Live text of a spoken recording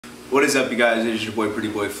What is up, you guys? It is your boy Pretty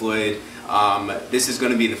Boy Floyd. This is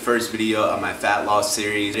going to be the first video of my fat loss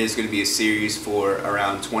series. It is going to be a series for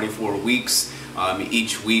around 24 weeks.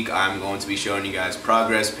 Each week I'm going to be showing you guys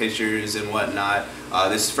progress pictures and whatnot.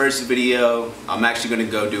 This first video, I'm actually going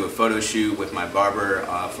to go do a photo shoot with my barber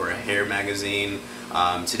for a hair magazine.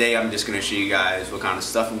 Today I'm just going to show you guys what kind of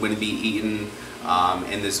stuff I'm going to be eating.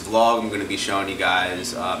 In this vlog, I'm going to be showing you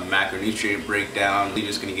guys macronutrient breakdown. I'm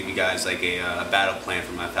just going to give you guys like a battle plan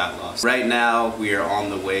for my fat loss. Right now, we are on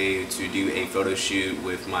the way to do a photo shoot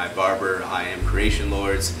with my barber. I am Creation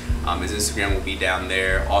Lords. His Instagram will be down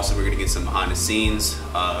there. Also, we're going to get some behind the scenes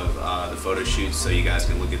of the photo shoot so you guys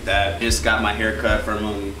can look at that. Just got my hair cut from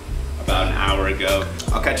him about an hour ago.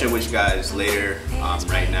 I'll catch up with you guys later.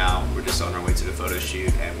 Right now, we're just on our way to the photo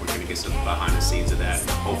shoot and we're going to get some behind the scenes of that.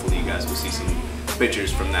 Hopefully you guys will see some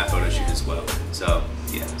pictures from that photo shoot as well. So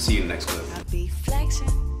yeah, see you in the next clip. I be flexing.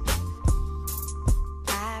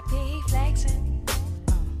 I be flexing.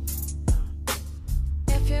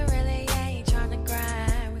 If you really ain't trying to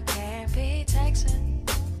grind, we can't be texting.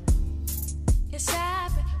 Yes, I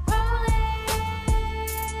be rolling.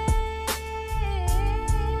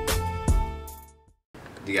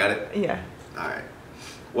 You got it? Yeah. Alright.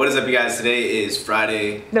 What is up, you guys? Today is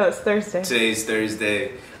Friday. No, it's Thursday. Today's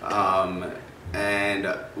Thursday. And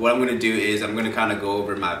what I'm going to do is I'm going to kind of go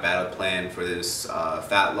over my battle plan for this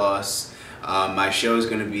fat loss. My show is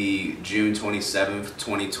going to be June 27th,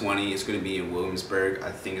 2020. It's going to be in Williamsburg.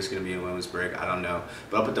 I think it's going to be in Williamsburg. I don't know.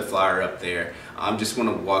 But I'll put the flyer up there. I just want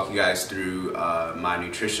to walk you guys through my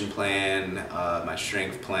nutrition plan, my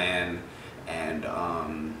strength plan, and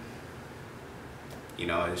you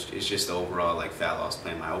know, it's just the overall like fat loss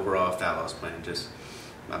plan. My overall fat loss plan, just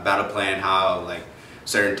my battle plan, how like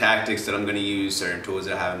certain tactics that I'm going to use, certain tools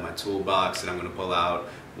that I have in my toolbox that I'm going to pull out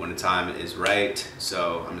when the time is right.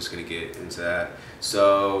 So I'm just going to get into that.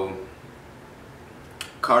 So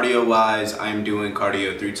cardio wise, I'm doing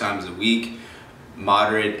cardio 3 times a week,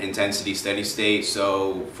 moderate intensity, steady state.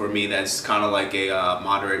 So for me, that's kind of like a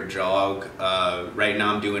moderate jog. Right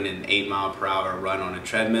now I'm doing an 8-mile-per-hour run on a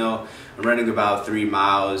treadmill. I'm running about 3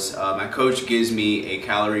 miles. My coach gives me a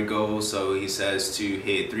calorie goal, so he says to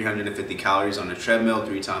hit 350 calories on a treadmill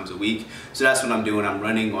 3 times a week. So that's what I'm doing. I'm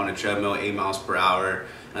running on a treadmill 8 miles per hour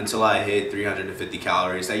until I hit 350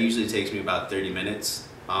 calories. That usually takes me about 30 minutes.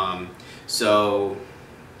 So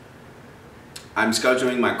I'm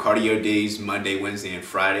scheduling my cardio days Monday, Wednesday, and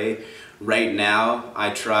Friday. Right now,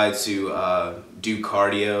 I try to do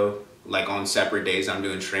cardio like on separate days. I'm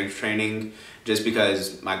doing strength training just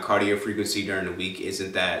because my cardio frequency during the week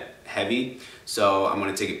isn't that heavy. So I'm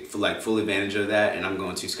going to take full advantage of that, and I'm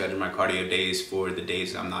going to schedule my cardio days for the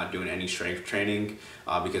days I'm not doing any strength training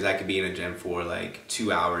because I could be in a gym for like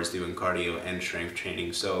 2 hours doing cardio and strength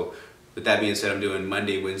training. So with that being said, I'm doing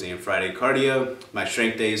Monday, Wednesday, and Friday cardio. My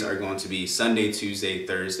strength days are going to be Sunday, Tuesday,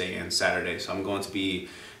 Thursday, and Saturday. So I'm going to be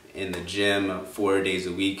in the gym 4 days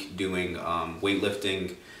a week doing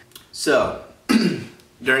weightlifting. So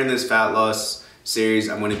during this fat loss series,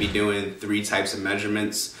 I'm going to be doing 3 types of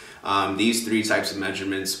measurements. These 3 types of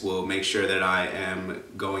measurements will make sure that I am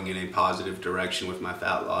going in a positive direction with my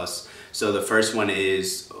fat loss. So the first one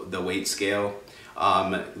is the weight scale.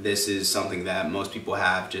 This is something that most people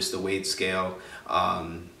have, just the weight scale,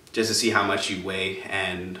 just to see how much you weigh,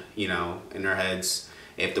 and you know, in their heads,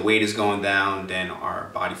 if the weight is going down, then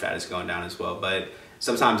our body fat is going down as well. But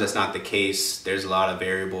sometimes that's not the case. There's a lot of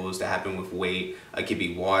variables that happen with weight. It could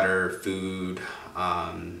be water, food,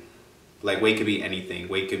 like weight could be anything.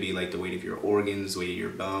 Weight could be like the weight of your organs, weight of your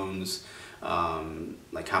bones,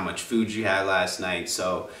 like how much food you had last night.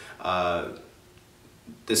 So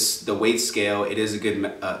the weight scale, it is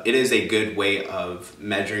a good way of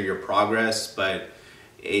measuring your progress, but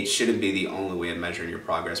it shouldn't be the only way of measuring your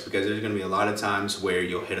progress, because there's going to be a lot of times where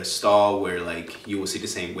you'll hit a stall where like you will see the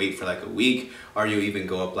same weight for like a week, or you'll even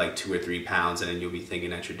go up like 2 or 3 pounds, and then you'll be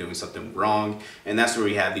thinking that you're doing something wrong. And that's where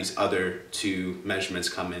we have these other 2 measurements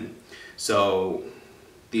come in. So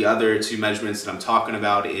the other 2 measurements that I'm talking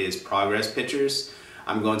about is progress pictures.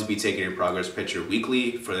 I'm going to be taking a progress picture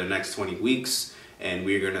weekly for the next 20 weeks. And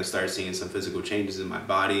we're going to start seeing some physical changes in my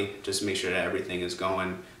body, just to make sure that everything is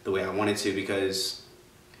going the way I want it to, because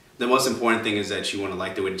the most important thing is that you want to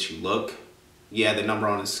like the way that you look. Yeah, the number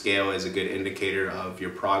on the scale is a good indicator of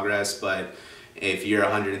your progress, but if you're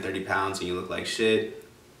 130 pounds and you look like shit,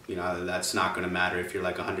 you know, that's not going to matter if you're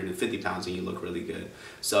like 150 pounds and you look really good.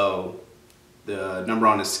 So the number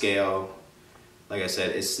on the scale, like I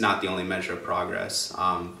said, it's not the only measure of progress.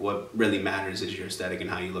 What really matters is your aesthetic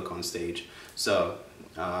and how you look on stage. So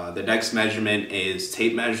the next measurement is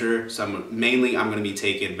tape measure. So I'm going to be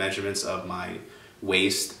taking measurements of my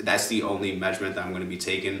waist. That's the only measurement that I'm going to be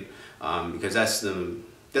taking because that's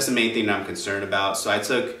the main thing that I'm concerned about. So I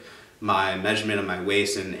took my measurement of my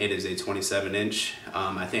waist, and it is a 27 inch.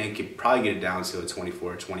 I think I could probably get it down to a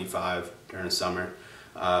 24 or 25 during the summer.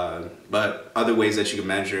 But other ways that you can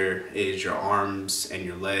measure is your arms and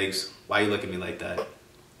your legs. Why you look at me like that?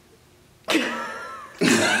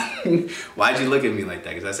 Why'd you look at me like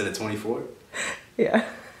that? Because I said a 24? Yeah.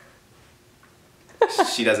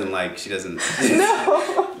 She doesn't.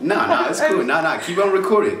 No. No, it's cool. No, keep on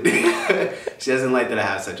recording. She doesn't like that I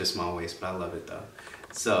have such a small waist, but I love it though.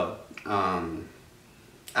 So, I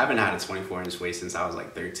haven't had a 24 inch waist since I was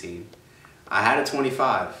like 13. I had a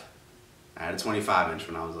 25. I had a 25 inch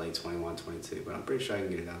when I was like 21, 22, but I'm pretty sure I can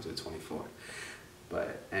get it down to a 24.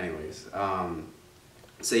 But anyways,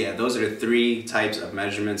 so yeah, those are the 3 types of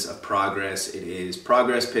measurements of progress. It is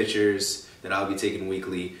progress pictures that I'll be taking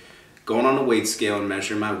weekly, going on a weight scale and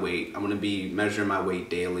measuring my weight. I'm gonna be measuring my weight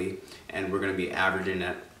daily, and we're gonna be averaging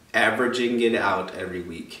it out every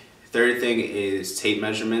week. Third thing is tape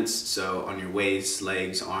measurements. So on your waist,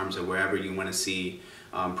 legs, arms, or wherever you wanna see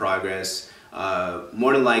progress.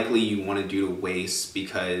 More than likely you wanna do the waist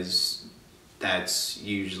because that's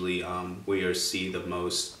usually where you'll see the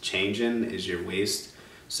most change in is your waist.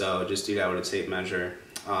 So just do that with a tape measure.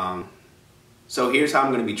 So here's how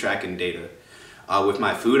I'm gonna be tracking data. With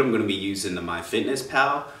my food, I'm gonna be using the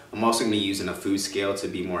MyFitnessPal. I'm also gonna be using a food scale to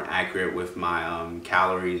be more accurate with my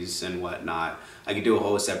calories and whatnot. I could do a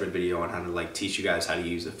whole separate video on how to like teach you guys how to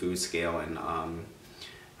use the food scale and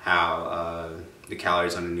how the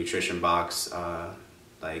calories on the nutrition box,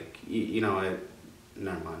 like, you know what,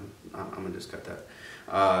 never mind, I'm gonna just cut that.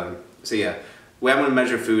 So yeah, the way I'm gonna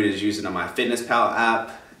measure food is using the MyFitnessPal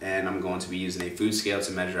app, and I'm going to be using a food scale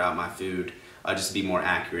to measure out my food, just to be more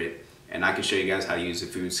accurate. And I can show you guys how to use the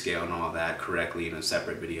food scale and all that correctly in a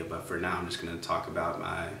separate video, but for now I'm just gonna talk about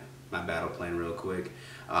my battle plan real quick.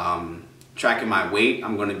 Tracking my weight,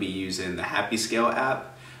 I'm gonna be using the Happy Scale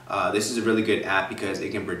app. This is a really good app because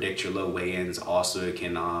it can predict your low weigh-ins. Also, it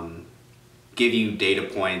can give you data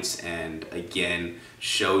points and again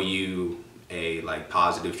show you a like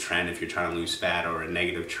positive trend if you're trying to lose fat, or a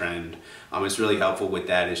negative trend. It's really helpful with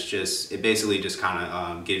that. It basically just kind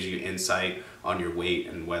of gives you insight on your weight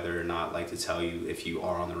and whether or not, like, to tell you if you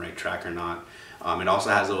are on the right track or not. It also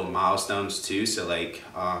has little milestones too, so like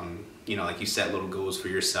you know, like you set little goals for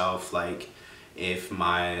yourself. Like if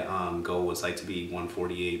my goal was like to be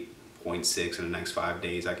 148.6 in the next 5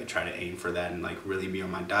 days, I could try to aim for that and like really be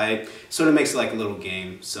on my diet. Sort of makes it like a little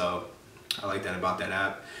game, so I like that about that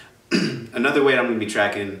app. Another way I'm going to be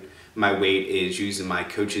tracking my weight is using my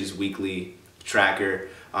coach's weekly tracker.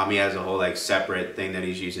 He has a whole like separate thing that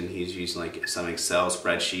he's using. He's using like some Excel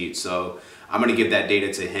spreadsheet. So I'm going to give that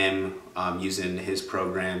data to him using his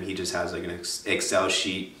program. He just has like an Excel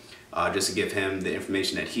sheet just to give him the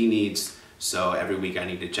information that he needs. So every week I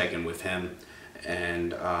need to check in with him.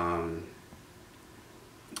 And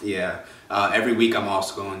yeah, every week I'm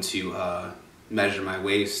also going to measure my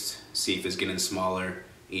waist, see if it's getting smaller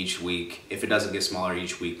each week. If it doesn't get smaller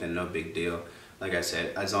each week, then no big deal. Like I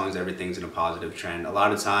said, as long as everything's in a positive trend. A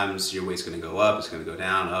lot of times your weight's gonna go up, it's gonna go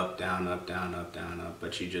down, up, down, up, down, up, down, up,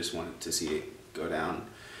 but you just want to see it go down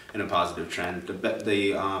in a positive trend. The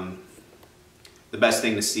best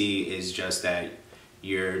thing to see is just that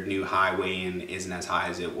your new high weigh-in isn't as high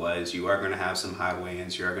as it was. You are gonna have some high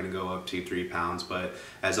weigh-ins, you are gonna go up 2-3 pounds, but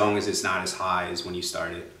as long as it's not as high as when you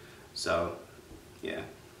started. So, yeah.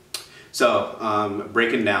 So,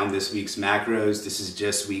 breaking down this week's macros, this is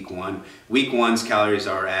just week 1. Week 1's calories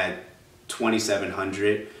are at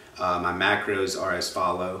 2,700. My macros are as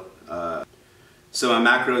follow. So my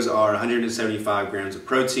macros are 175 grams of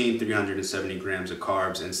protein, 370 grams of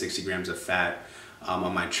carbs, and 60 grams of fat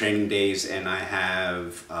on my training days. And I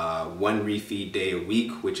have 1 refeed day a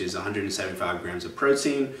week, which is 175 grams of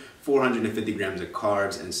protein, 450 grams of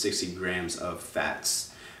carbs, and 60 grams of fats.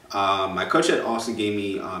 My coach had also gave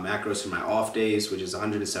me macros for my off days, which is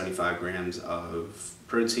 175 grams of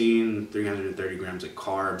protein, 330 grams of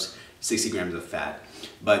carbs, 60 grams of fat.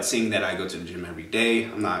 But seeing that I go to the gym every day,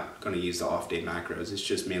 I'm not going to use the off day macros. It's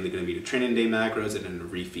just mainly going to be the training day macros and then the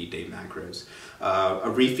refeed day macros. A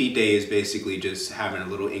refeed day is basically just having a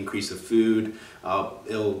little increase of food.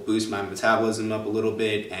 It'll boost my metabolism up a little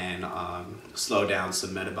bit and slow down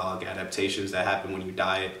some metabolic adaptations that happen when you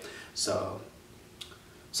diet. So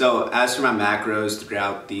as for my macros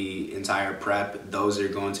throughout the entire prep, those are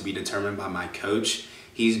going to be determined by my coach.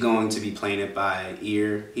 He's going to be playing it by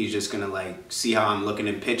ear. He's just gonna like see how I'm looking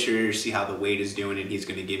in pictures, see how the weight is doing, and he's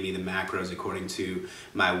gonna give me the macros according to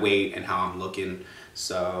my weight and how I'm looking.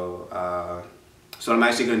 So So what I'm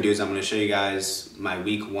actually gonna do is I'm gonna show you guys my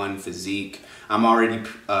week 1 physique. I'm already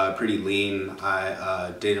pretty lean.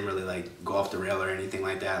 I didn't really like go off the rail or anything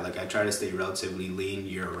like that. Like I try to stay relatively lean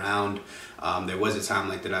year round. There was a time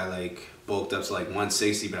like that I like bulked up to like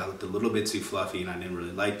 160, but I looked a little bit too fluffy and I didn't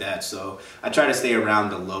really like that. So I try to stay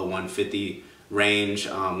around the low 150 range.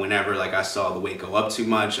 Whenever like I saw the weight go up too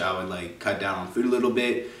much, I would like cut down on food a little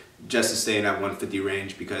bit just to stay in that 150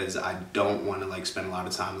 range, because I don't want to like spend a lot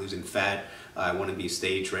of time losing fat. I want to be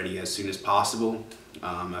stage ready as soon as possible.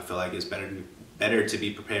 I feel like it's better to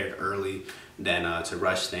be prepared early than to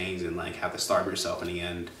rush things and like have to starve yourself in the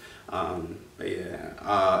end. But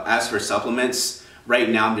yeah, as for supplements, right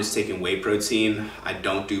now I'm just taking whey protein. I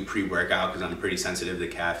don't do pre-workout because I'm pretty sensitive to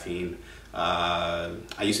caffeine. I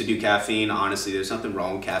used to do caffeine. Honestly, there's nothing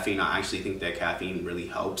wrong with caffeine. I actually think that caffeine really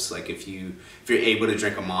helps. Like if you're able to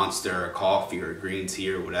drink a Monster or coffee or green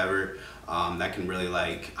tea or whatever, that can really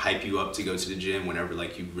like hype you up to go to the gym whenever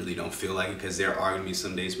like you really don't feel like it, because there are gonna be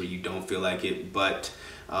some days where you don't feel like it. But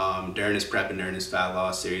during this prep and during this fat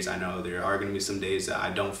loss series, I know there are gonna be some days that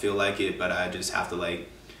I don't feel like it, but I just have to like,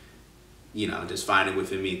 you know, just find it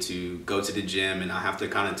within me to go to the gym, and I have to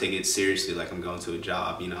kind of take it seriously like I'm going to a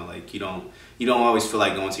job. You know, like you don't always feel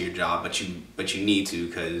like going to your job, but you need to,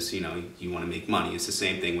 because you know you want to make money. It's the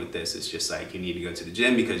same thing with this. It's just like you need to go to the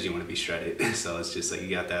gym because you want to be shredded. So it's just like you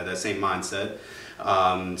got that same mindset.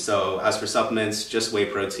 So as for supplements, just whey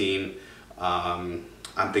protein. I'm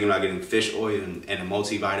thinking about getting fish oil and a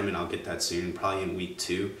multivitamin. I'll get that soon, probably in week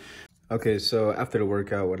 2. Okay, so after the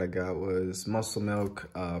workout, what I got was muscle milk,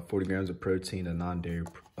 40 grams of protein, a non-dairy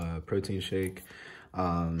protein shake,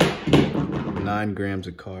 9 grams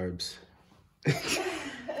of carbs.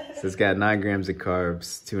 So it's got 9 grams of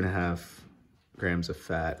carbs, 2.5 grams of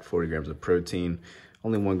fat, 40 grams of protein,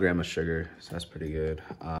 only 1 gram of sugar, so that's pretty good.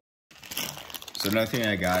 So another thing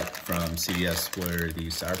I got from CVS were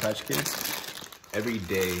these Sour Patch Kids. Every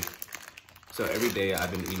day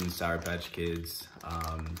I've been eating Sour Patch Kids,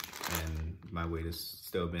 and my weight has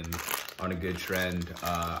still been on a good trend.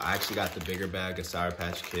 I actually got the bigger bag of Sour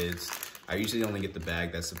Patch Kids. I usually only get the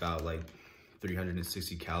bag that's about like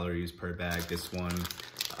 360 calories per bag. This one,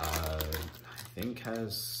 I think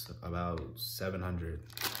has about 700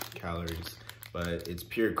 calories, but it's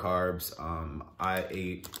pure carbs. I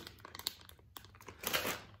ate,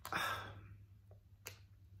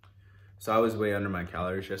 so I was way under my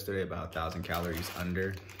calories yesterday, about 1,000 calories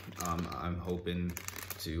under. I'm hoping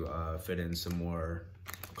to fit in some more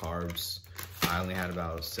carbs. I only had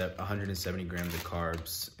about 170 grams of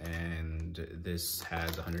carbs, and this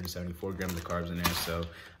has 174 grams of carbs in there. So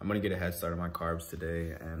I'm gonna get a head start on my carbs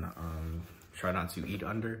today and try not to eat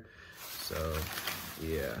under. So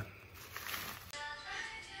yeah.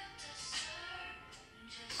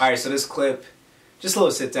 All right, so this clip, just a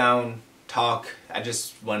little sit down talk. I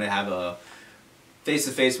just want to have a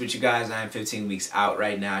face-to-face with you guys. I am 15 weeks out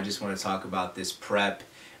right now. I just want to talk about this prep.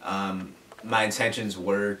 My intentions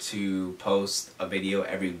were to post a video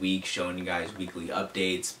every week showing you guys weekly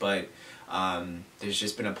updates, but there's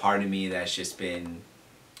just been a part of me that's just been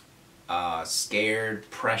scared,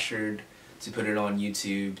 pressured to put it on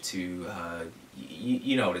YouTube, to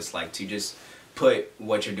you know what it's like to just put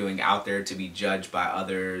what you're doing out there to be judged by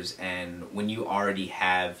others. And when you already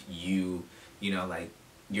have you know, like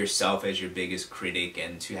yourself as your biggest critic,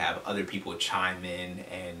 and to have other people chime in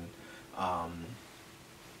and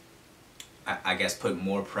I guess put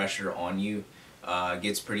more pressure on you,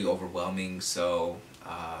 gets pretty overwhelming. So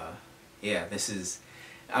yeah, this is,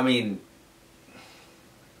 I mean,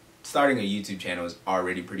 starting a YouTube channel is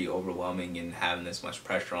already pretty overwhelming, and having this much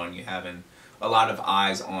pressure on you, having a lot of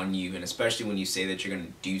eyes on you, and especially when you say that you're gonna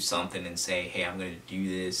do something and say, hey, I'm gonna do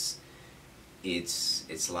this,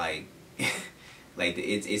 it's like like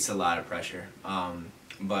it's a lot of pressure.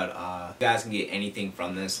 But if you guys can get anything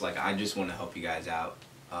from this, like, I just want to help you guys out.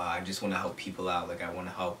 I just want to help people out. Like, I want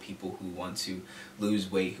to help people who want to lose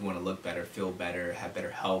weight, who want to look better, feel better, have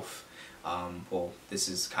better health. Well, this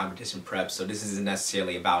is competition prep, so this isn't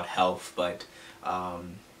necessarily about health, but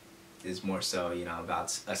is more so, you know,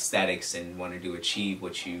 about aesthetics and wanting to achieve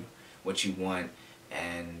what you want.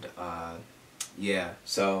 And yeah,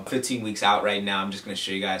 so 15 weeks out right now. I'm just going to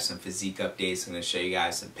show you guys some physique updates. I'm going to show you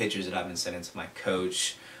guys some pictures that I've been sending to my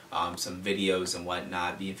coach, some videos and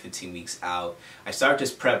whatnot, being 15 weeks out. I started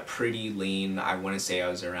this prep pretty lean. I want to say I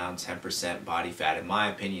was around 10% body fat. In my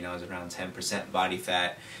opinion, I was around 10% body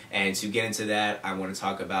fat. And to get into that, I want to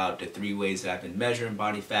talk about the 3 ways that I've been measuring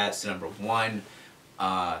body fat. So number 1,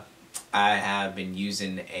 I have been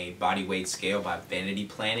using a body weight scale by Vanity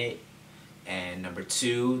Planet. And number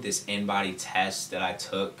 2, this InBody test that I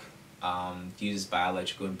took uses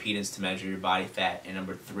bioelectrical impedance to measure your body fat. And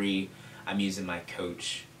number 3, I'm using my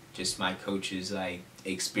coach. Just my coach's like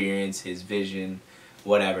experience, his vision,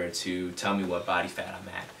 whatever, to tell me what body fat I'm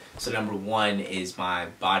at. So number 1 is my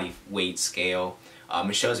body weight scale.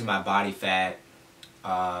 It shows me my body fat.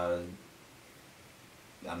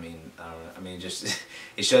 Just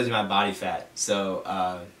it shows me my body fat.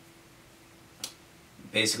 So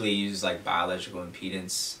basically, it uses like bioelectrical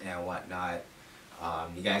impedance and whatnot.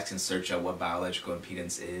 You guys can search up what bioelectrical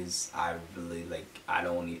impedance is. I really I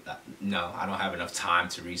don't have enough time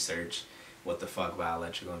to research what the fuck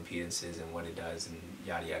bioelectrical impedance is and what it does and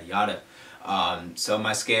yada yada yada. So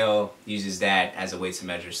my scale uses that as a way to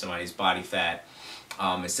measure somebody's body fat.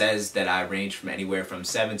 It says that I range from anywhere from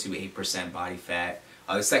 7 to 8% body fat.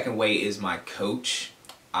 The second way is my coach.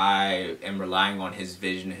 I am relying on his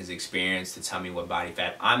vision, his experience to tell me what body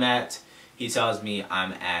fat I'm at. He tells me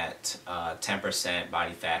I'm at 10%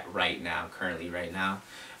 body fat right now, currently right now.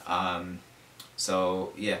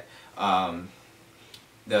 So yeah.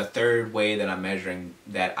 The third way that I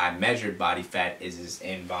measured body fat is this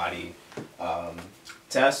in-body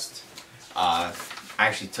test. I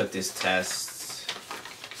actually took this test.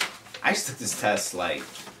 Like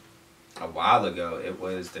a while ago. It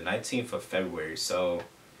was the 19th of February. So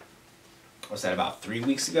what's that, about 3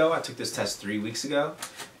 weeks ago? I took this test 3 weeks ago,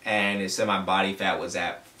 and it said my body fat was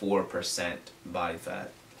at 4% body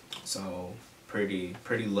fat. So pretty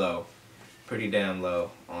low, pretty damn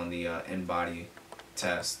low on the in-body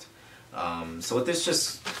test. So what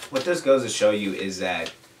this goes to show you is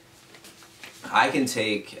that I can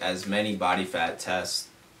take as many body fat tests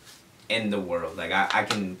in the world. Like I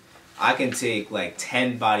can take like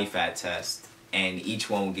 10 body fat tests, and each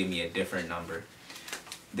one will give me a different number.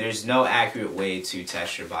 There's no accurate way to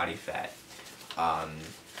test your body fat.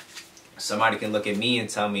 Somebody can look at me and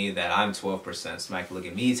tell me that I'm 12%. Somebody can look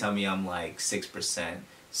at me and tell me I'm like 6%,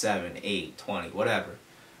 7, 8, 20, whatever.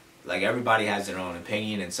 Like, everybody has their own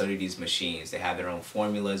opinion, and so do these machines. They have their own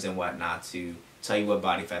formulas and whatnot to tell you what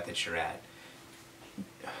body fat that you're at.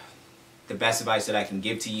 The best advice that I can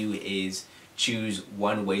give to you is choose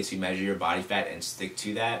one way to measure your body fat and stick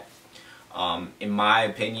to that. In my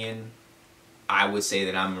opinion, I would say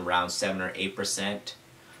that I'm around 7 or 8%.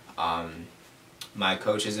 My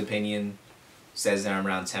coach's opinion says that I'm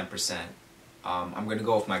around 10%. I'm going to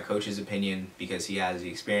go with my coach's opinion because he has the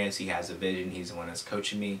experience, he has the vision, he's the one that's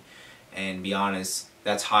coaching me. And be honest,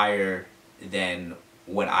 that's higher than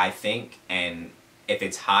what I think, and if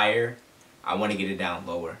it's higher, I want to get it down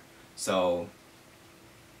lower. So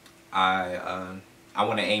I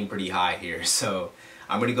want to aim pretty high here. So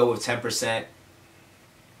I'm going to go with 10%.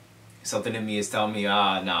 Something in me is telling me,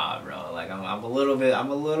 nah, bro. Like I'm a little bit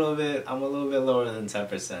lower than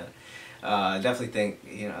 10%. Definitely think,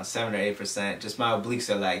 7 or 8%. Just my obliques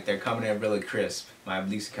are like, they're coming in really crisp. My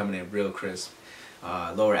obliques are coming in real crisp.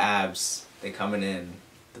 Lower abs, they coming in.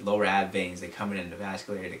 The lower ab veins, they coming in. The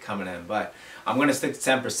vascular area, they coming in. But I'm gonna stick to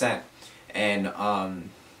 10%. And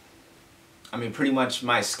pretty much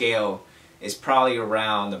my scale is probably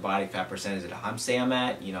around the body fat percentage that I'm saying I'm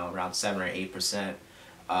at. Around 7 or 8%.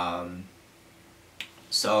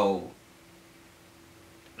 So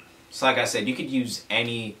like I said, you could use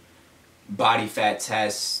any body fat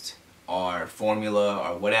test or formula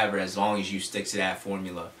or whatever as long as you stick to that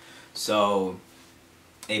formula. So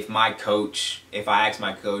if I ask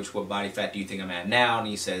my coach, what body fat do you think I'm at now? And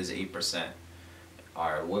he says 8%.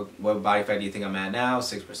 Or what body fat do you think I'm at now?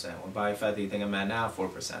 6%. What body fat do you think I'm at now?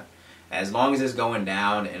 4%. As long as it's going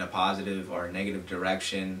down in a positive or a negative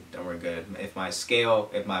direction, then we're good. If my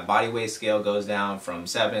body weight scale goes down from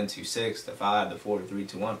 7 to 6 to 5 to 4 to 3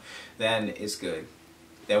 to 1, then it's good.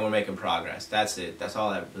 Then we're making progress. That's it. That's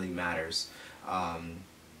all that really matters.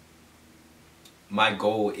 My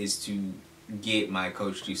goal is to get my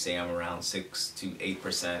coach to say I'm around 6 to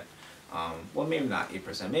 8%. Well, maybe not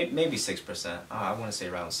 8%. Maybe 6%. I want to say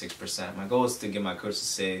around 6%. My goal is to get my coach to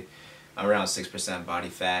say around 6% body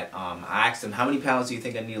fat. I asked him, how many pounds do you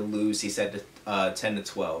think I need to lose? He said 10 to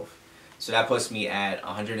 12. So that puts me at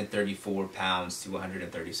 134 pounds to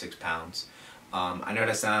 136 pounds. I know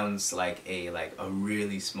that sounds like a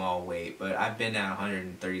really small weight, but I've been at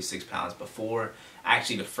 136 pounds before.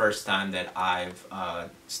 Actually, the first time that I've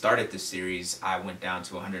started this series, I went down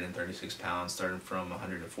to 136 pounds, starting from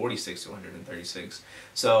 146 to 136.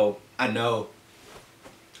 So I know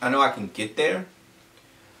I can get there.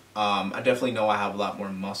 I definitely know I have a lot more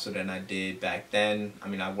muscle than I did back then.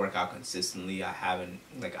 I work out consistently. I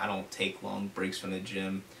don't take long breaks from the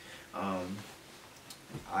gym.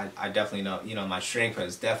 I definitely know, my strength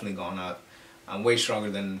has definitely gone up. I'm way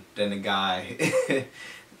stronger than the guy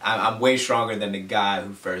I'm way stronger than the guy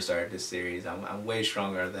who first started this series. I'm way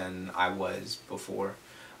stronger than I was before.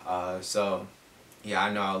 So yeah,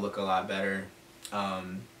 I know I'll look a lot better.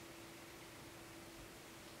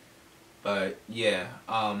 But yeah,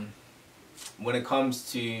 when it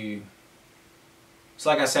comes to, so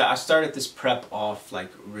like I said, I started this prep off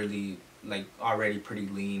like really, like already pretty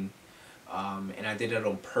lean. And I did it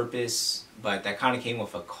on purpose, but that kind of came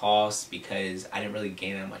with a cost because I didn't really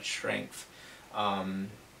gain that much strength.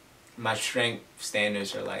 My strength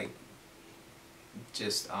standards are like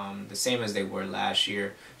just the same as they were last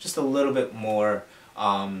year, just a little bit more.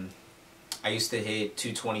 I used to hit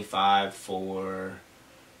 225 for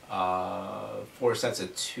 4 sets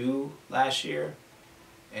of 2 last year,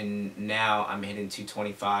 and now I'm hitting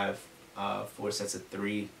 225 4 sets of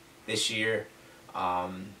 3 this year.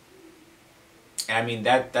 And I mean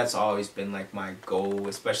that's always been like my goal,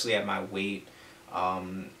 especially at my weight.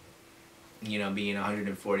 You know, being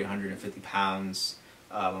 140, 150 pounds.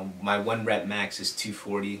 My 1 rep max is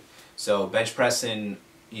 240. So bench pressing,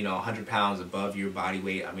 you know, 100 pounds above your body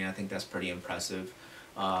weight, I mean, I think that's pretty impressive.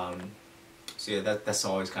 So yeah, that's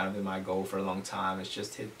always kind of been my goal for a long time. It's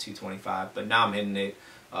just hit 225, but now I'm hitting it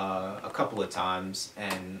a couple of times,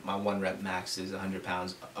 and my 1 rep max is 100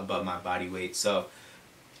 pounds above my body weight. So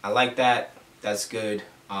I like that. That's good.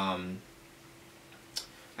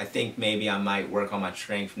 I think maybe I might work on my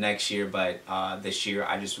strength next year, but this year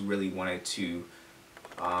I just really wanted to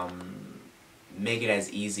make it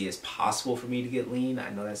as easy as possible for me to get lean. I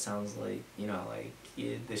know that sounds like, you know, like,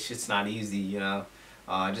 yeah, this shit's not easy, you know.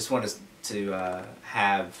 I just wanted to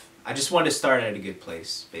I just wanted to start at a good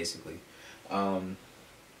place, basically.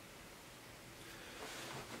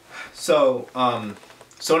 So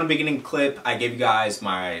in the beginning clip, I gave you guys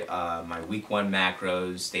my my week 1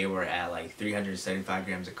 macros. They were at like 375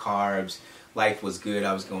 grams of carbs. Life was good.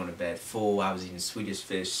 I was going to bed full. I was eating Swedish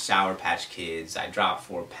Fish, Sour Patch Kids. I dropped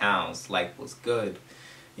 4 pounds. Life was good,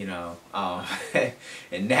 you know.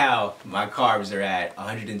 And now my carbs are at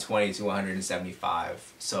 120 to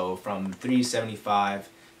 175. So from 375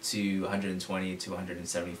 to 120 to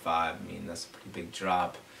 175. I mean, that's a pretty big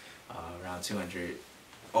drop. Around 200.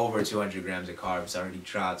 Over 200 grams of carbs already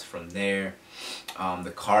dropped from there.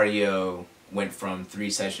 The cardio went from 3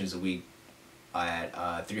 sessions a week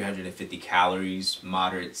at 350 calories,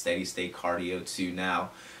 moderate steady state cardio, to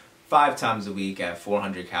now 5 times a week at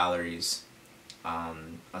 400 calories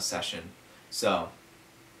a session. So,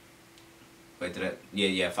 wait,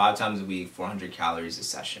 yeah, 5 times a week, 400 calories a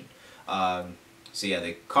session. So yeah,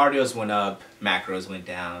 the cardios went up, macros went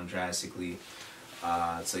down drastically.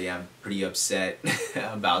 So yeah, I'm pretty upset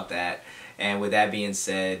about that. And with that being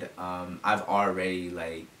said, I've already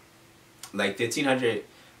like 1500.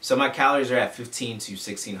 So my calories are at 15 to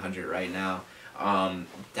 1600 right now.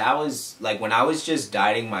 That was like when I was just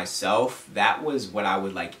dieting myself, that was what I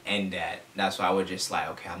would like end at. That's why I would just like,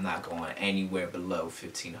 okay, I'm not going anywhere below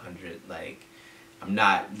 1500. Like, I'm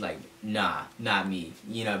not like, nah, not me,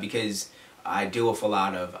 you know, because I deal with a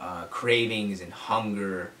lot of cravings and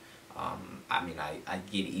hunger. I mean, I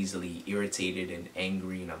get easily irritated and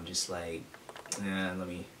angry, and I'm just like, let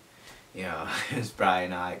me, you know, it's probably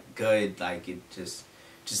not good. Like, it just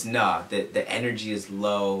no, the energy is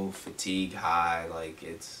low, fatigue high, like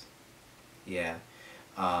it's, yeah.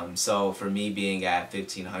 So for me being at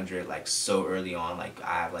 1500, like so early on, like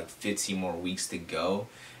I have like 15 more weeks to go,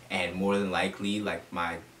 and more than likely, like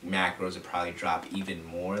my macros will probably drop even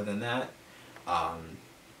more than that.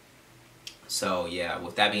 So yeah,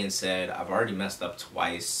 with that being said, I've already messed up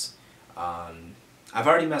twice. And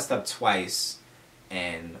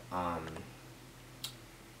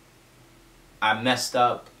I messed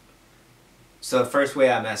up. So the first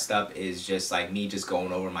way I messed up is just like me just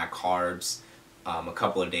going over my carbs a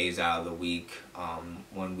couple of days out of the week,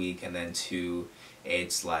 1 week, and then 2,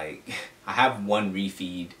 it's like I have 1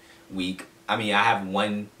 refeed week. I mean, I have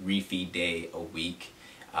 1 refeed day a week.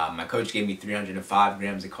 My coach gave me 305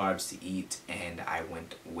 grams of carbs to eat, and I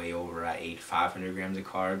went way over. I ate 500 grams of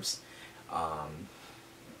carbs.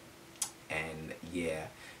 And yeah,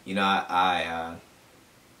 you know,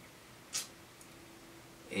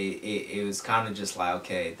 it was kind of just like,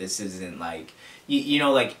 okay, this isn't like, you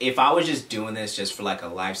know, like if I was just doing this just for like a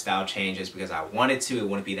lifestyle change, just because I wanted to, it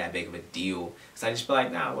wouldn't be that big of a deal. Cause I just be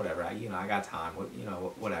like, nah, whatever, you know, I got time, you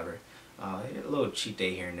know, whatever. A little cheat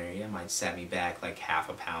day here and there, yeah, might set me back like half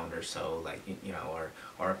a pound or so, like, you know,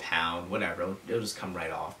 or a pound, whatever. It'll just come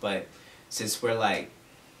right off. But since we're like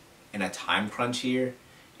in a time crunch here,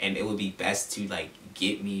 and it would be best to like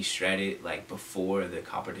get me shredded like before the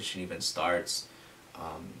competition even starts,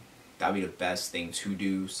 that'd be the best thing to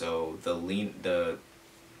do. So the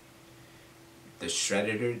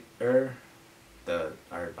shredder,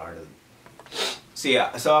 so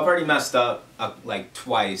yeah, so I've already messed up like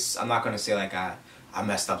twice. I'm not gonna say like I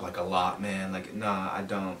messed up like a lot, man. Like, nah, I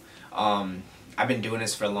don't. I've been doing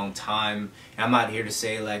this for a long time, and I'm not here to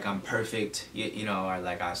say like I'm perfect, you know, or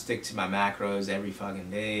like I stick to my macros every fucking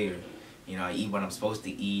day, or you know, I eat what I'm supposed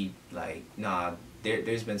to eat. Like, nah,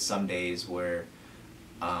 there's been some days where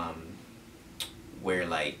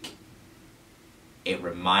like it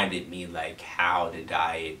reminded me like how the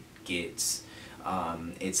diet gets.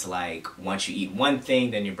 It's like once you eat one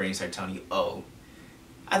thing, then your brain starts telling you, oh,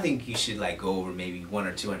 I think you should like go over maybe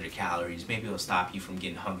 100 or 200 calories. Maybe it'll stop you from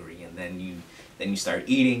getting hungry, and then you start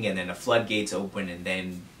eating, and then the floodgates open, and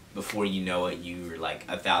then before you know it, you're like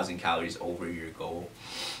 1,000 calories over your goal.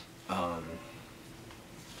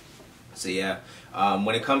 So yeah,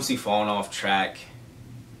 when it comes to falling off track,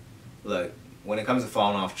 look, when it comes to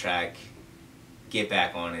falling off track, get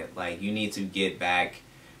back on it. Like, you need to get back,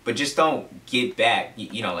 but just don't get back,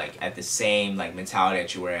 you know, like at the same like mentality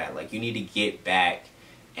that you were at. Like, you need to get back,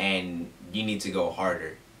 and you need to go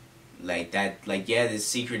harder. Like that, like, yeah, the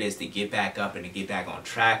secret is to get back up and to get back on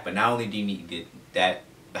track. But not only do you need to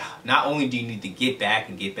get back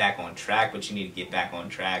and get back on track, but you need to get back on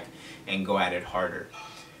track and go at it harder.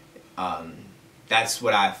 That's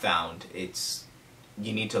what I found. It's,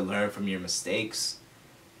 you need to learn from your mistakes,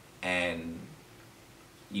 and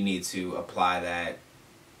you need to apply that.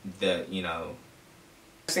 You know,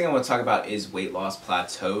 next thing I want to talk about is weight loss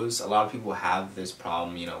plateaus. A lot of people have this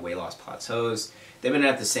problem, you know, weight loss plateaus. They've been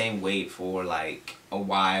at the same weight for like a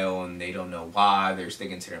while, and they don't know why. They're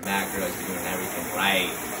sticking to their macros, they're doing everything right.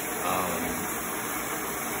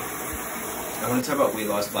 I want to talk about weight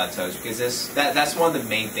loss plateaus because that's one of the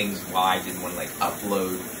main things why I didn't want to like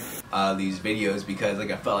upload these videos, because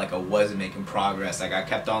like I felt like I wasn't making progress. Like, I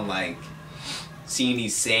kept on like seeing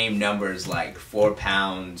these same numbers, like 4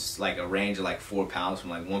 pounds, like a range of like 4 pounds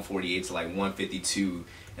from like 148 to like 152,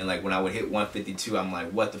 and like when I would hit 152, I'm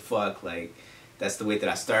like, what the fuck? Like, that's the weight that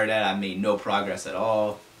I started at. I made no progress at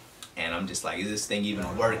all, and I'm just like, is this thing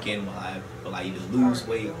even working? Will I even lose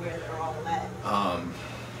weight?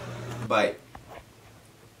 But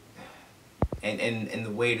and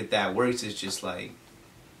the way that works is just like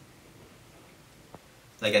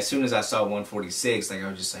as soon as I saw 146, like, I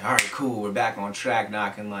was just like, all right, cool, we're back on track. Now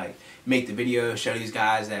I can like make the video, show these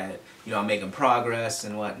guys that, you know, I'm making progress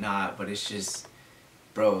and whatnot. But it's just,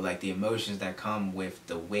 bro, like the emotions that come with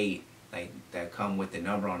the weight, like that come with the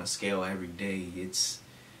number on a scale every day,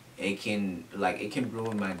 it can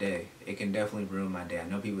ruin my day. It can definitely ruin my day. I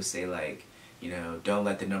know people say like, you know, don't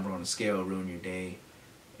let the number on the scale ruin your day.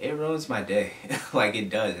 It ruins my day. Like, it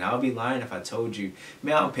does. And I would be lying if I told you,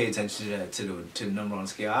 man, I don't pay attention to the number on the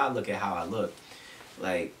scale. I look at how I look.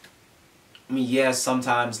 Like, I mean, yeah,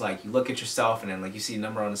 sometimes like you look at yourself and then like you see a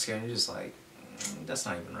number on the scale and you're just like, that's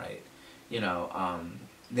not even right. You know,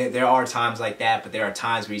 there are times like that, but there are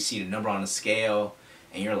times where you see the number on the scale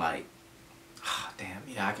and you're like, oh, damn,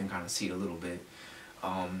 yeah, I can kind of see it a little bit.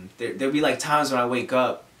 There'll be like times when I wake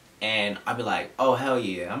up and I'll be like, oh, hell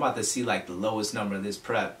yeah, I'm about to see like the lowest number of this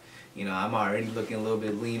prep. You know, I'm already looking a little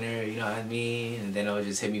bit leaner, you know what I mean? And then it'll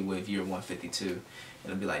just hit me with you're 152. And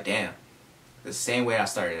it'll be like, damn, the same way I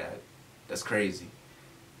started at. That's crazy.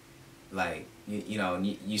 Like, you know,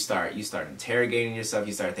 you start interrogating yourself.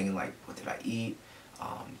 You start thinking like, what did I eat?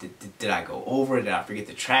 Did I go over? Did I forget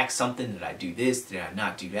to track something? Did I do this? Did I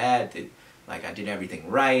not do that? Like, I did everything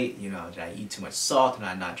right? You know, did I eat too much salt? Did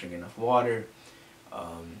I not drink enough water?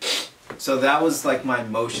 So that was like my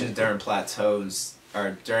emotions during plateaus,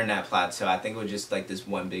 or during that plateau. I think it was just like this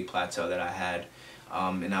one big plateau that I had,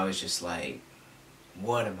 and I was just like,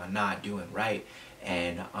 what am I not doing right?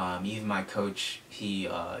 And even my coach, he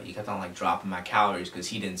kept on like dropping my calories because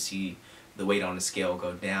he didn't see the weight on the scale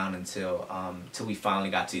go down until we finally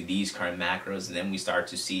got to these current macros, and then we start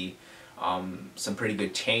to see some pretty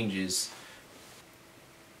good changes.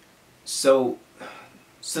 So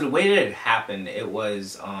the way that it happened, it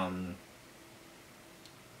was,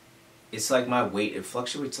 it's like my weight, it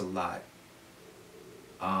fluctuates a lot.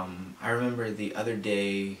 I remember the other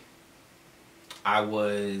day, I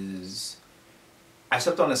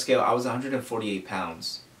stepped on a scale, I was 148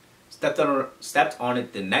 pounds. Stepped on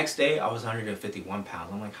it the next day, I was 151 pounds.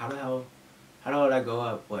 I'm like, how the hell did I go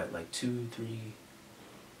up, what, like 3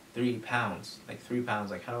 pounds? Like 3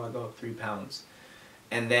 pounds, like how do I go up 3 pounds?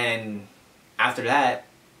 And then after that,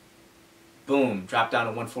 boom, dropped down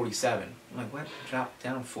to 147. I'm like, what? Drop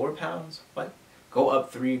down 4 pounds? What? Go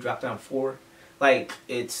up 3, drop down 4? Like,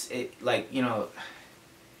 like, you know,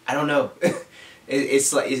 I don't know.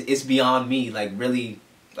 It's like, it's beyond me. Like, really,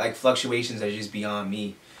 like, fluctuations are just beyond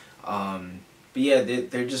me. But yeah,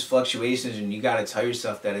 they're just fluctuations, and you gotta tell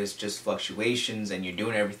yourself that it's just fluctuations and you're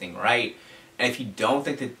doing everything right. And if you don't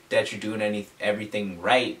think that you're doing everything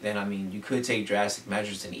right, then I mean, you could take drastic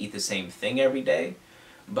measures and eat the same thing every day.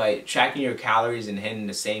 But tracking your calories and hitting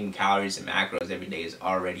the same calories and macros every day is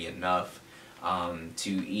already enough. To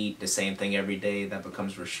eat the same thing every day, that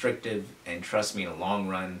becomes restrictive. And trust me, in the long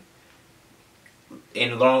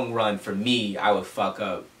run, for me, I would fuck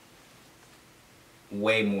up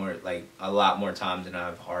way more, like a lot more times than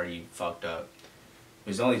I've already fucked up. It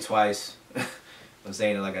was only twice. I'm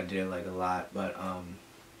saying it like I did it like a lot, but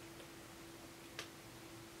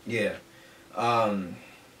yeah.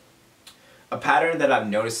 A pattern that I've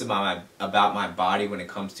noticed about my body when it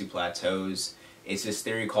comes to plateaus is this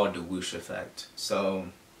theory called the whoosh effect. So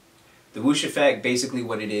the whoosh effect, basically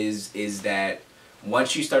what it is that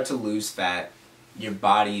once you start to lose fat, your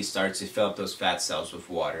body starts to fill up those fat cells with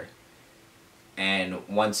water. And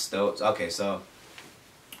once those, okay, so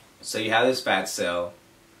you have this fat cell,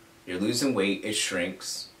 you're losing weight, it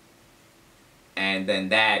shrinks, and then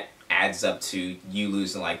that adds up to you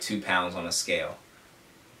losing like 2 pounds on a scale.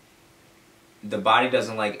 The body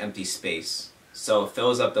doesn't like empty space, so it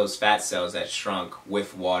fills up those fat cells that shrunk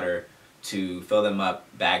with water to fill them up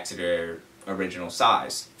back to their original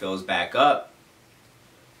size. Fills back up,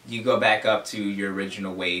 you go back up to your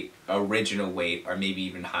original weight, or maybe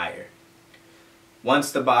even higher.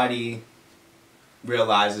 Once the body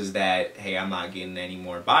realizes that, hey, I'm not getting any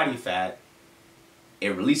more body fat,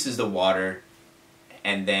 it releases the water,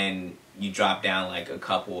 and then you drop down like a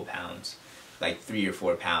couple of pounds, like 3 or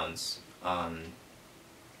 4 pounds.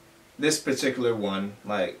 This particular one,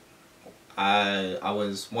 like I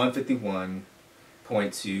was 151.2,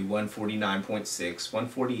 149.6,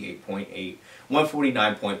 148.8,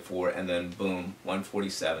 149.4, and then boom,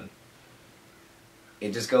 147.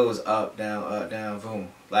 It just goes up, down, boom.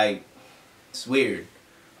 Like, it's weird.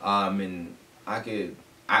 And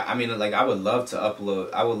I mean, like, I would love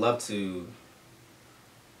to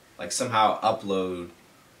like somehow upload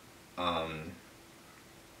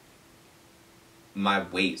my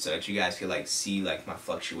weight so that you guys could like see like my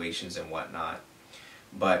fluctuations and whatnot.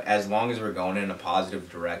 But as long as we're going in a positive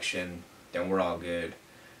direction, then we're all good.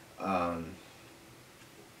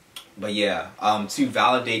 But yeah, to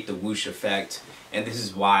validate the whoosh effect, and this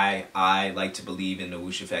is why I like to believe in the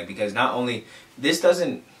whoosh effect, because not only this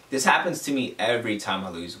happens to me every time I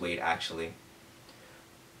lose weight. Actually,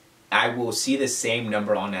 I will see the same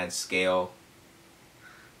number on that scale.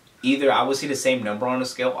 Either I will see the same number on the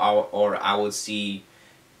scale, or I would see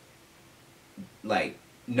like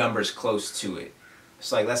numbers close to it.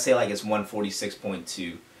 So like, let's say like it's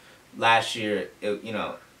 146.2. Last year,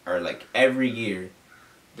 or like every year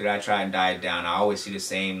that I try and diet down, I always see the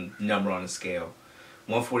same number on the scale.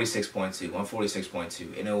 146.2,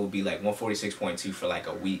 146.2, and it will be like 146.2 for like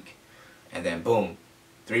a week, and then boom,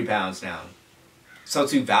 3 pounds down. So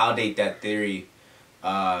to validate that theory,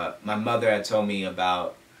 my mother had told me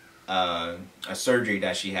about a surgery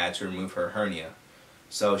that she had to remove her hernia.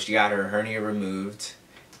 So she got her hernia removed,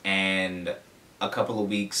 and a couple of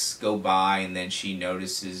weeks go by, and then she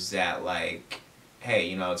notices that like,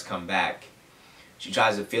 hey, it's come back. She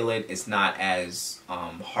tries to feel it. It's not as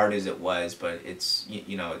hard as it was, but it's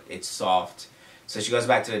it's soft. So she goes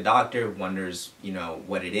back to the doctor, wonders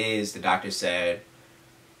what it is. The doctor said,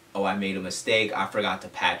 "Oh, I made a mistake. I forgot to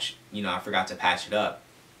patch it up."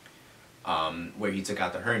 Where he took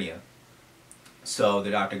out the hernia. So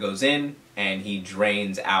the doctor goes in and he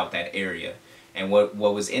drains out that area, and what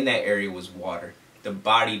was in that area was water. The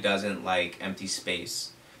body doesn't like empty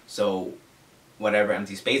space, so whatever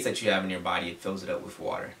empty space that you have in your body, it fills it up with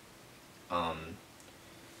water.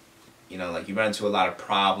 Like you run into a lot of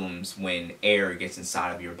problems when air gets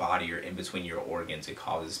inside of your body or in between your organs. It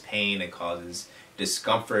causes pain, it causes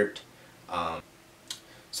discomfort.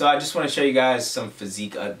 So I just want to show you guys some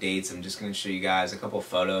physique updates. I'm just going to show you guys a couple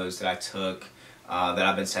photos that I took, that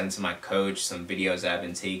I've been sending to my coach, some videos that I've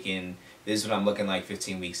been taking. This is what I'm looking like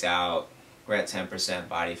 15 weeks out. We're at 10%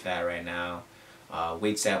 body fat right now.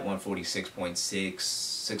 Weight's at 146.6,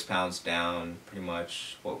 6 pounds down, pretty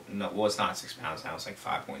much. Well, it's not 6 pounds down, it's like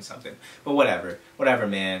 5 point something. But whatever,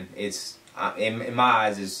 man. It's in my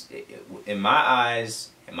eyes,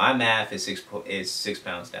 in my math, is 6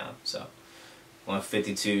 pounds down. So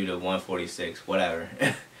 152 to 146, whatever.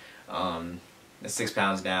 That's 6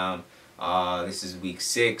 pounds down. This is week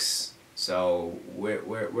 6, so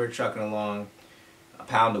we're trucking along. A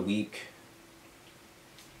pound a week.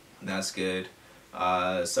 That's good.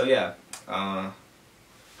 So yeah,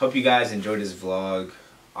 hope you guys enjoyed this vlog.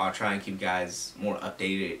 I'll try and keep you guys more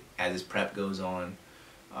updated as this prep goes on.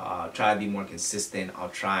 I'll try to be more consistent. I'll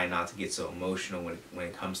try not to get so emotional when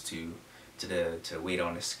it comes to the weight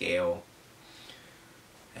on the scale.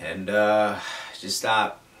 And just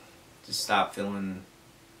stop feeling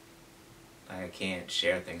like I can't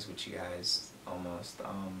share things with you guys almost.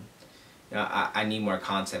 You know, I need more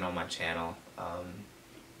content on my channel.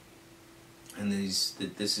 And this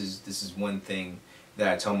is one thing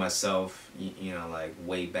that I told myself, you know, like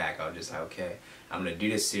way back. I was just like, okay, I'm gonna do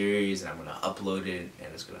this series and I'm gonna upload it,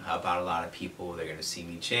 and it's gonna help out a lot of people. They're gonna see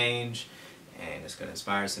me change, and it's gonna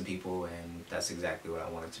inspire some people, and that's exactly what I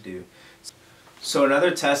wanted to do. So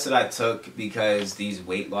another test that I took, because these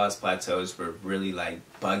weight loss plateaus were really like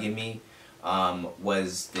bugging me,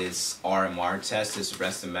 was this RMR test, this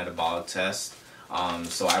rest and metabolic test.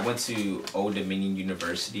 So I went to Old Dominion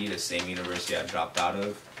University, the same university I dropped out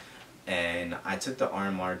of, and I took the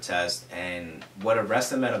RMR test. And what a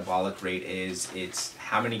rest and metabolic rate is, it's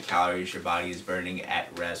how many calories your body is burning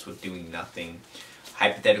at rest with doing nothing.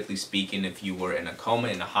 Hypothetically speaking, if you were in a coma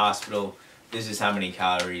in a hospital, this is how many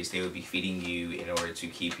calories they would be feeding you in order to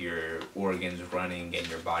keep your organs running and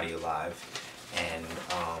your body alive. And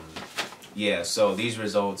yeah, so these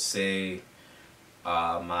results say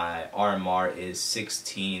my RMR is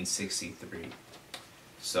 1663.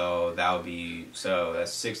 So that would be, so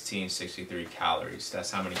that's 1663 calories.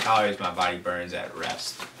 That's how many calories my body burns at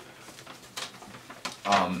rest.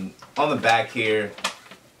 On the back here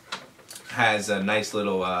has a nice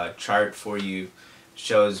little chart for you.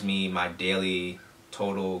 Shows me my daily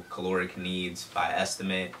total caloric needs by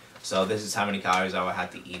estimate. So this is how many calories I would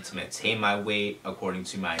have to eat to maintain my weight according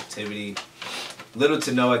to my activity. Little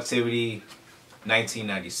to no activity,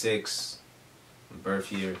 1996,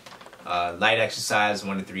 birth year. Light exercise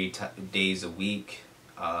 1 to 3 days a week.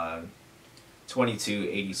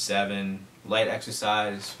 2287. Light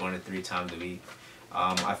exercise 1 to 3 times a week.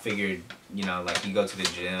 I figured, you know, like you go to the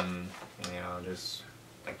gym, you know, just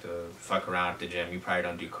like to fuck around at the gym. You probably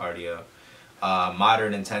don't do cardio.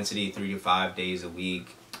 Moderate intensity 3 to 5 days a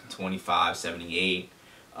week. 2578.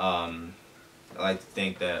 I like to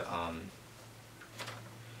think that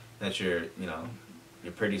that you're, you know,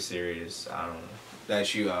 you're pretty serious. I don't know,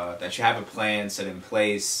 that you have a plan set in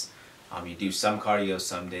place. You do some cardio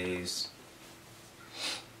some days.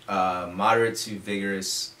 Moderate to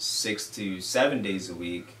vigorous 6 to 7 days a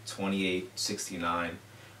week. 2869.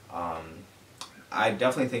 I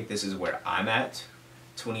definitely think this is where I'm at,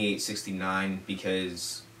 2869,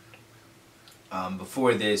 because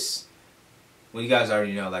before this, well, you guys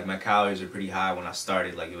already know, like my calories are pretty high when I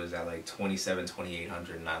started. Like it was at like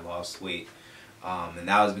 2800, and I lost weight, and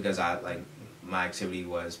that was because my activity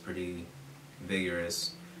was pretty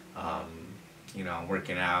vigorous. You know, I'm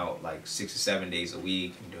working out like 6 to 7 days a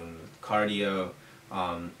week. I'm doing cardio.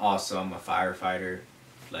 Also, I'm a firefighter,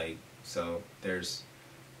 like, so there's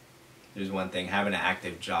one thing, having an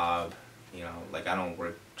active job. You know, like I don't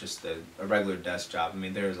work just a regular desk job. I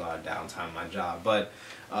mean, there's a lot of downtime in my job, but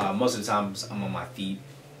most of the times I'm on my feet.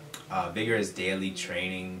 Vigorous daily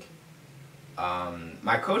training.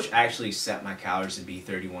 My coach actually set my calories to be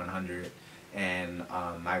 3100, and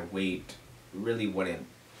my weight really wouldn't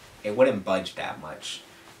budge that much.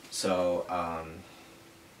 So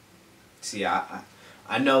see, I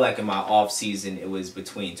know, like in my off season it was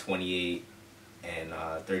between 28 and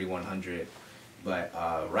 3100, but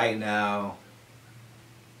right now,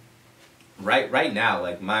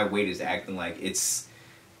 like my weight is acting like it's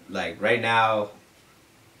like right now.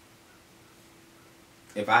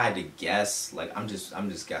 If I had to guess, like I'm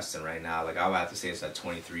just guessing right now. Like I would have to say it's at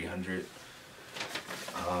 2300.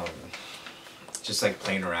 Just like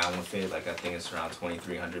playing around with it, like I think it's around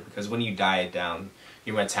 2300, because when you diet down,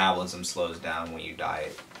 your metabolism slows down when you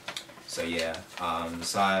diet. So yeah,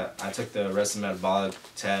 so I took the rest and metabolic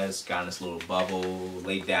test, got in this little bubble,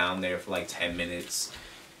 laid down there for like 10 minutes,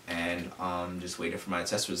 and just waited for my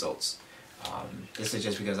test results. This is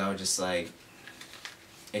just because I was just like,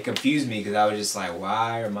 it confused me, because I was just like,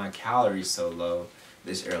 why are my calories so low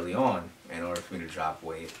this early on in order for me to drop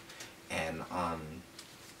weight? And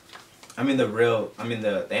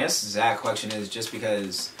the answer to that question is just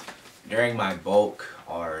because during my bulk,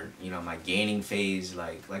 or you know, my gaining phase,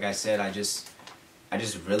 like I said, I just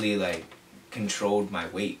really like controlled my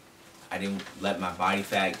weight. I didn't let my body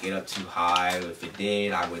fat get up too high. If it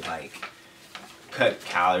did, I would like cut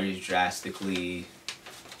calories drastically.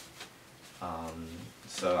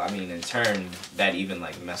 So I mean, in turn, that even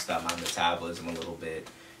like messed up my metabolism a little bit,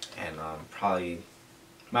 and probably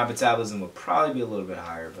my metabolism would probably be a little bit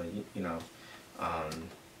higher, but you know,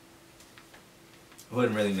 it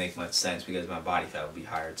wouldn't really make much sense because my body fat would be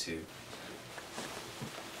higher too.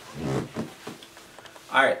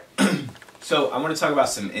 Alright, So I want to talk about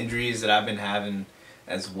some injuries that I've been having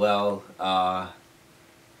as well.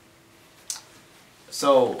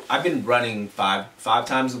 So I've been running five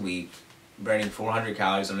times a week, burning 400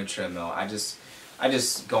 calories on a treadmill. I just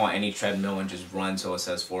go on any treadmill and just run till it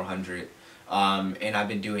says 400. And I've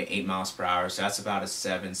been doing 8 miles per hour, so that's about a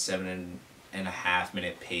 7.5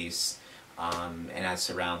 minute pace. And that's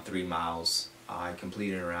around 3 miles. I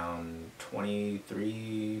completed around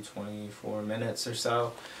 24 minutes or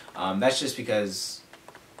so. That's just because,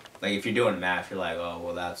 like, if you're doing math, you're like, oh,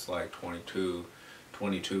 well, that's like 21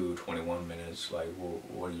 minutes. Like,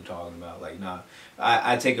 what are you talking about? Like, nah,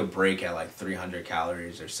 I take a break at like 300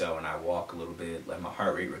 calories or so, and I walk a little bit, let my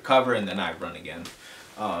heart rate recover, and then I run again.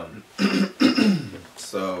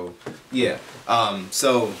 So, yeah.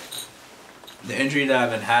 So, the injury that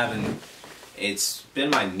I've been having, it's been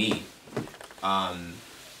my knee.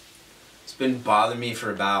 It's been bothering me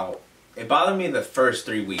for it bothered me the first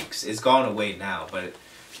 3 weeks. It's gone away now, but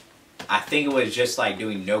I think it was just like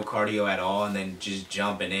doing no cardio at all and then just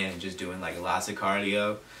jumping in and just doing like lots of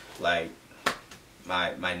cardio. Like,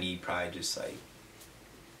 my knee probably was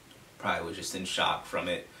just in shock from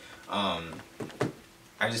it. I've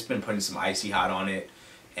just been putting some icy hot on it,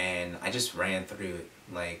 and I just ran through it.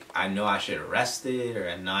 Like, I know I should have rested, or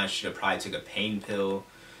I know I should have probably took a pain pill,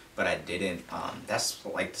 but I didn't. That's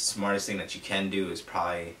like the smartest thing that you can do is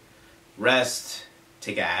probably rest,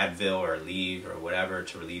 take an Advil or leave or whatever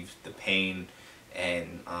to relieve the pain.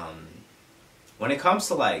 And when it comes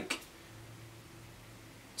to like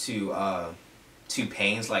to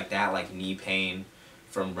pains like that, like knee pain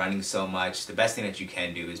from running so much, the best thing that you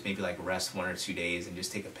can do is maybe like rest 1 or 2 days and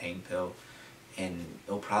just take a pain pill, and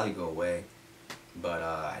it'll probably go away. But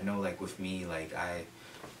I know, like, with me, like,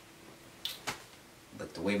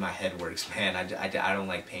 like the way my head works, man, I don't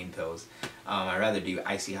like pain pills. I'd rather do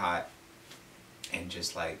icy hot and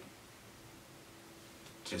just fight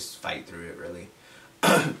through it, really.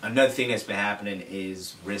 Another thing that's been happening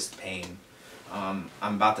is wrist pain. I'm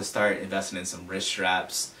about to start investing in some wrist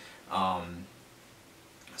straps. So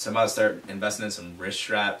I'm about to start investing in some wrist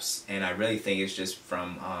straps, and I really think it's just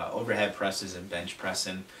from overhead presses and bench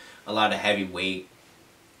pressing. A lot of heavy weight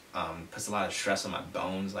puts a lot of stress on my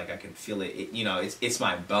bones. Like, I can feel it. You know, it's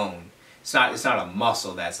my bone. It's not a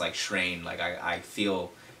muscle that's like strained. Like, I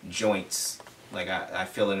feel joints. Like, I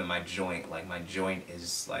feel it in my joint. Like, my joint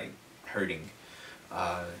is like hurting.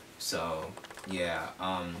 So yeah.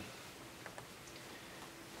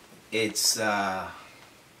 It's like,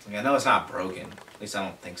 I know it's not broken. At least I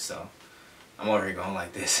don't think so. I'm over here going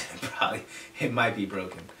like this. It might be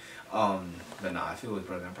broken. But nah, if it was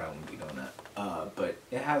broken, I probably wouldn't be doing that. But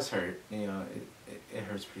it has hurt. You know, it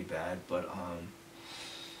hurts pretty bad. But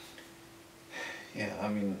yeah, I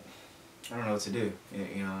mean, I don't know what to do.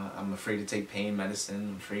 You know, I'm afraid to take pain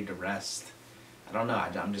medicine. I'm afraid to rest. I don't know.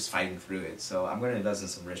 I'm just fighting through it. So I'm going to invest in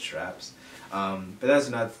some wrist straps. But that's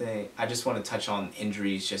another thing. I just want to touch on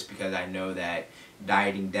injuries just because I know that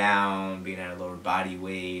dieting down, being at a lower body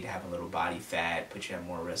weight, having a little body fat, puts you at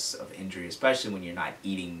more risk of injury, especially when you're not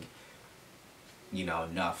eating, you know,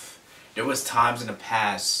 enough. There was times in the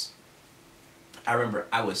past, I remember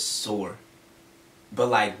I was sore. But,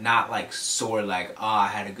 like, not, like, sore, like, oh, I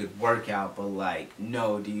had a good workout. But, like,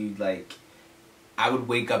 no, dude, like, I would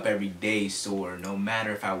wake up every day sore, no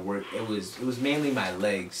matter if I worked. It was mainly my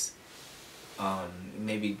legs.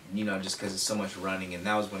 Maybe, you know, just because of so much running. And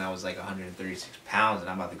that was when I was, like, 136 pounds, and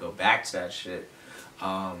I'm about to go back to that shit.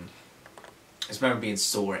 I just remember being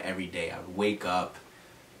sore every day. I would wake up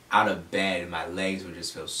out of bed, and my legs would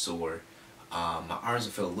just feel sore. My arms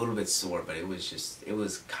would feel a little bit sore, but it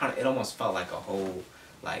almost felt like a whole,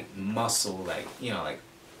 like, muscle, like, you know, like,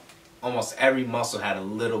 almost every muscle had a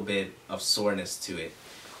little bit of soreness to it,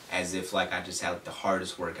 as if, like, I just had, like, the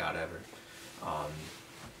hardest workout ever.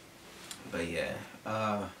 But yeah,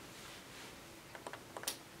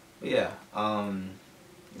 when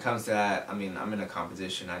it comes to that, I mean, I'm in a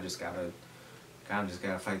competition. I just gotta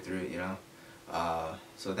fight through it, you know.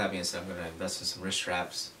 So with that being said, I'm gonna invest in some wrist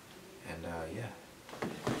straps, and yeah.